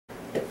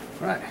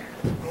Right.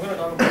 I'm going to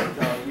talk about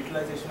the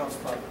utilization of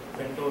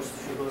pentose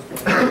sugars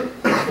for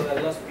the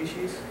LR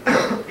species.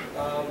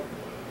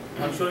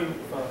 I'm sure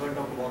you've heard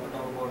Dr. Walker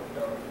talk about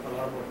a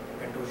lot about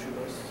pentose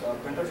sugars.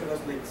 Pentose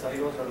sugars like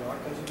xylose are not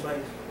consumed by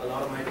a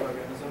lot of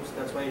microorganisms.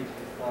 That's why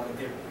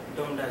they're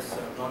termed as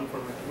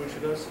non-fermentable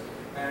sugars.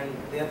 And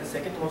they are the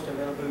second most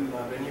available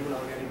renewable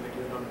organic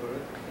material on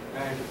Earth.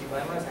 And the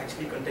biomass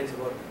actually contains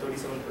about 37%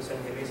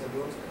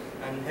 hemicellulones.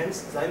 And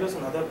hence, xylose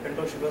and other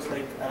pentose sugars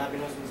like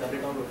arabinose and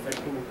xylitol were fed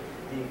to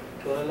the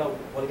Chlorella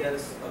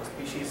vulgaris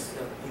species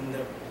in the,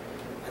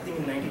 I think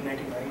in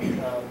 1999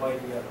 by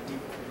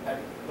at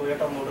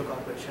Toyota Motor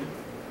Corporation.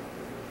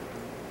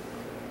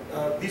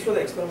 These were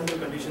the experimental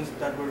conditions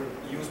that were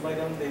used by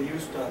them. They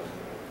used the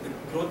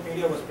growth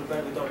media was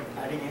prepared without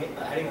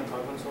adding a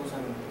carbon source,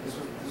 and this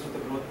was the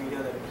growth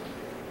media that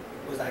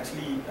was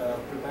actually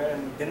prepared.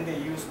 And then they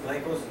used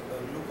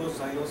glucose,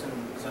 xylose, and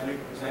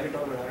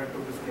xylitol were added to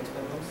different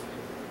experiments.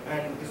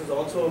 And this was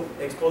also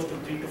exposed to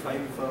 3 to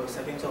 5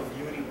 seconds of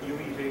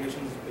UV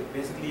radiation,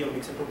 basically a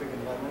mixotropic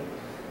environment.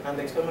 And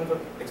the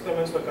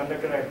experiments were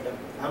conducted at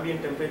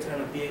ambient temperature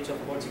and a pH of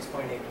about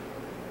 6.8.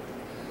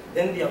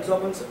 Then the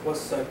absorbance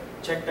was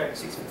checked at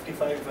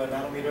 655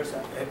 nanometers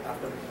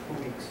after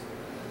 2 weeks.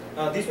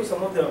 These were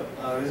some of the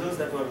results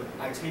that were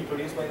actually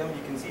produced by them.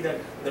 You can see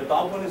that the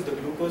top one is the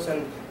glucose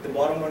and the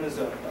bottom one is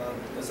the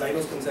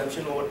xylose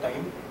consumption over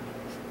time.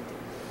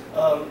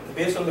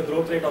 Based on the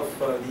growth rate of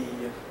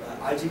the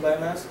algae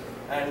biomass,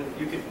 and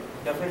you can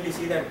definitely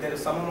see that there is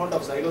some amount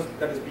of xylose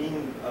that is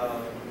being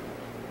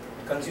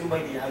consumed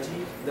by the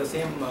algae, the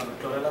same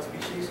Chlorella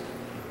species.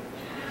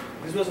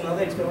 This was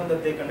another experiment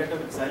that they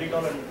conducted with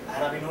xylitol and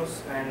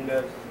arabinose, and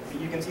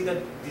you can see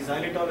that the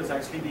xylitol is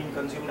actually being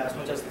consumed as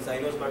much as the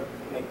xylose, but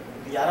like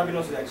the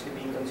arabinose is actually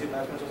being consumed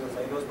as much as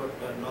the xylose,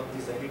 but not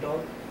the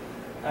xylitol.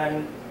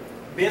 And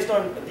based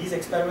on these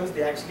experiments,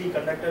 they actually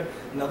conducted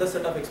another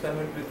set of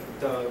experiments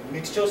with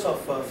mixtures of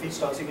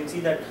feedstocks. You can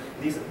see that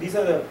these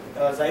are the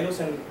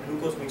xylose and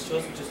glucose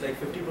mixtures, which is like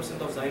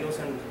 50% of xylose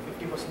and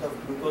 50%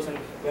 of glucose. And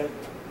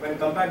when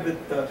compared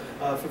with the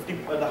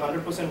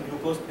 100%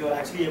 glucose, they were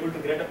actually able to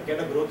get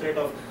a growth rate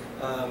of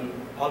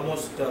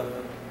almost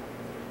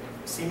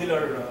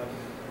similar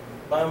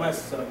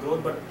biomass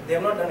growth, but they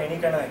have not done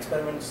any kind of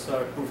experiments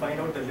to find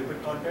out the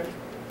lipid content.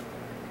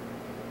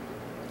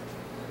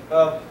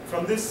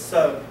 From this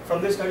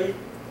study,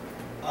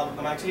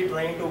 I'm actually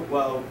trying to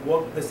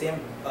work the same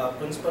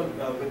principle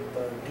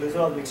with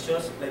glycerol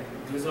mixtures, like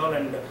glycerol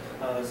and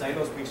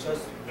xylose mixtures.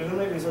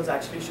 Preliminary results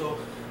actually show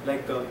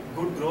like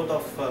good growth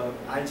of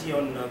algae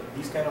on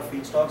these kind of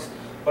feedstocks,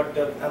 but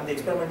and the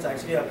experiments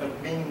actually are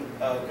being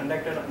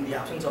conducted in the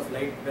absence of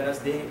light, whereas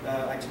they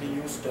actually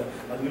used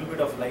a little bit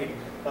of light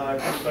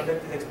to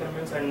conduct these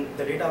experiments, and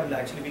the data will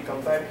actually be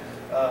compared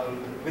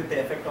with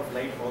the effect of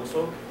light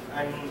also.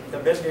 And the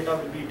best data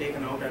will be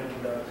taken out and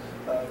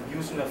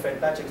used in a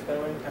fed batch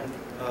experiment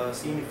and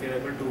seen if we are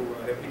able to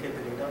replicate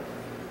the data.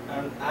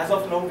 And as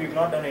of now, we've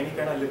not done any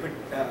kind of lipid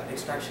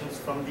extractions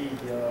from the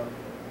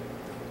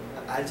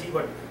algae,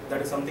 but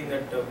that is something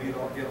that we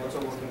are also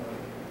working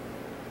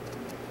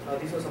on.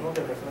 These are some of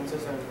the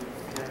references, and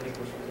if you have any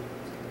questions.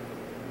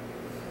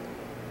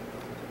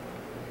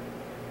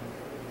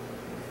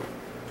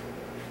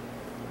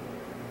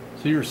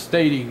 So you're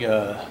stating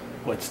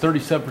what's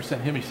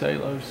 37%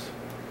 hemicellulose?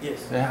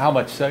 Yes. And how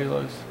much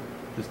cellulose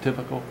is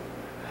typical?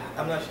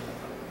 I'm not sure.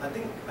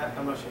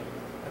 I'm not sure.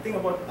 I think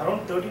about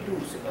around 30 to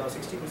 60%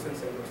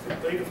 cellulose,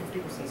 30 to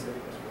 50%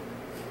 cellulose.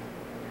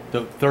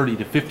 The 30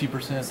 to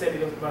 50%?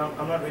 Cellulose, but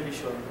I'm not really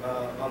sure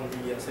on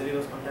the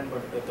cellulose content,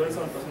 but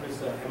 37% is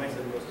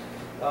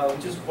hemicellulose,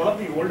 which is one of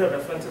the older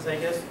references, I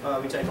guess,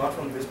 which I got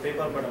from this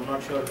paper, but I'm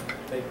not sure,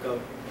 like,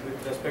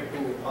 with respect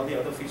to all the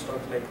other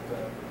feedstocks like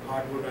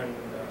hardwood and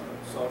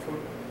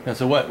softwood. Yeah,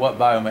 so what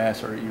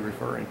biomass are you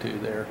referring to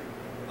there?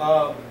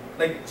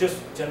 Like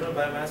just general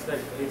biomass,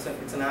 like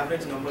it's an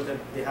average number that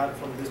they have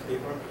from this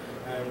paper,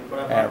 and but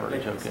I've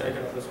average, not, like, okay.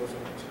 cited other sources.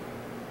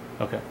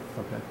 Okay,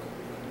 okay.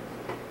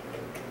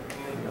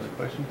 Any other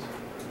questions?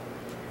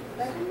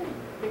 Back in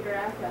the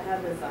graph that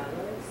had the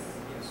xylose,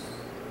 Yes.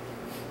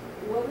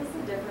 what was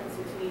the difference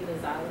between the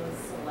xylose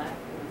select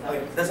and the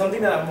Okay, xylose? that's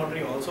something that I'm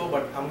wondering also,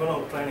 but I'm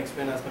going to try and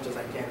explain as much as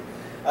I can.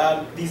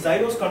 The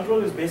xylose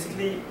control is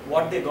basically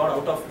what they got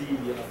out of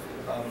the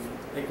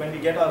like when we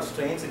get our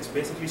strains, it's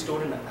basically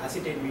stored in an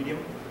acetate medium,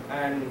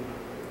 and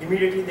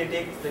immediately they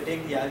take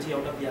the algae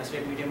out of the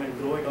acetate medium and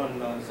grow it on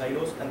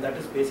xylose, and that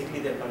is basically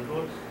their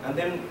control. And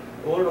then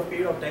over a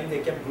period of time,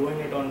 they kept growing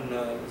it on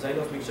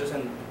xylose mixtures,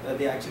 and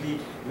they actually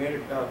made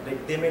it,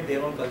 like they made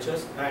their own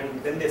cultures,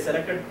 and then they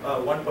selected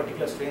one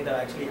particular strain that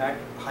actually had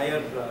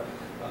higher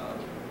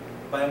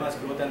biomass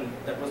growth, and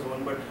that was the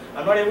one. But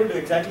I'm not able to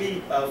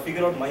exactly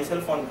figure out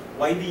myself on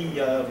why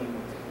the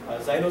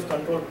xylose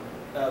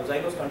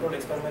control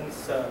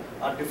experiments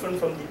are different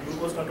from the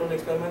glucose control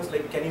experiments.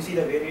 Like, can you see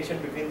the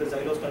variation between the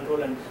xylose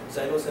control and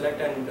xylose select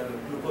and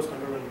glucose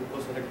control and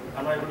glucose select?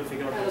 I'm not able to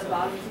figure out Are the myself.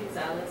 bottom two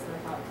xylose and the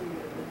top two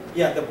lipid?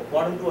 Yeah, the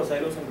bottom two are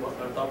xylose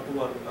and top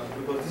two are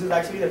glucose. This is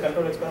actually the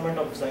control experiment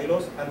of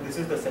xylose, and this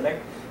is the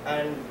select.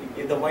 And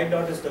the white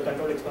dot is the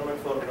control experiment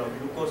for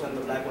glucose, and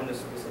the black one is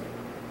the select.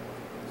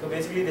 So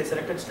basically, they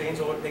selected strains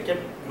over. They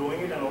kept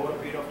growing it, and over a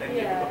period of time,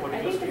 they Yeah, took a I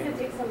particular think strain. it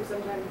takes them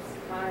sometimes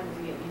time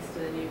to get used to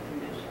the new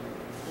condition.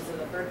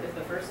 So if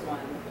the first one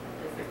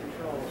is the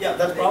control. Yeah,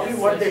 that's they probably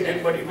just what they switch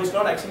did, but it was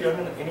not actually done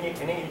in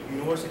any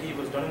university. It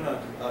was done in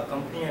a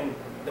company, and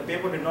the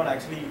paper did not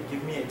actually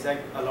give me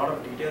a lot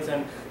of details,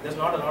 and there's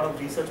not a lot of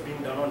research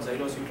being done on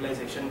xylose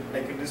utilization.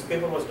 Like this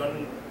paper was done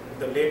in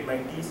the late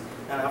 90s,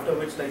 and after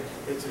which, like,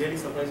 it's really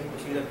surprising to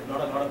see that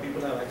not a lot of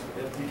people have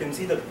actually. You can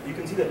see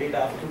the data.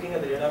 After looking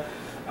at the data,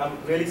 I'm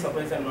really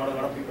surprised that not a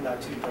lot of people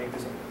actually tried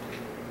this out.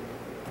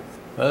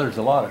 Well, there's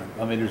a lot of,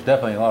 I mean, there's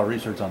definitely a lot of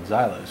research on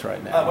xylose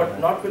right now. But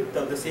not with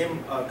the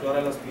same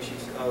chlorella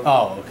species.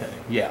 Oh, okay.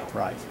 Yeah,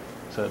 right.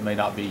 So it may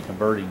not be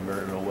converting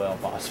very real well,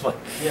 possibly.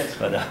 Yes,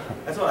 But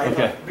that's what I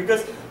okay. thought.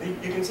 Because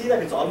you can see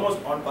that it's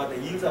almost on par. The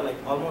yields are like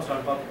almost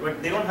on par,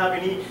 but they don't have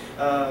any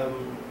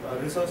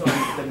research on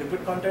the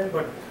lipid content.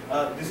 But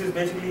this is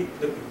basically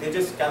they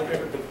just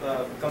calculated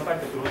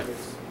compared the growth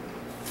rates.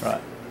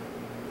 Right.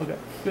 Okay.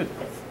 Good.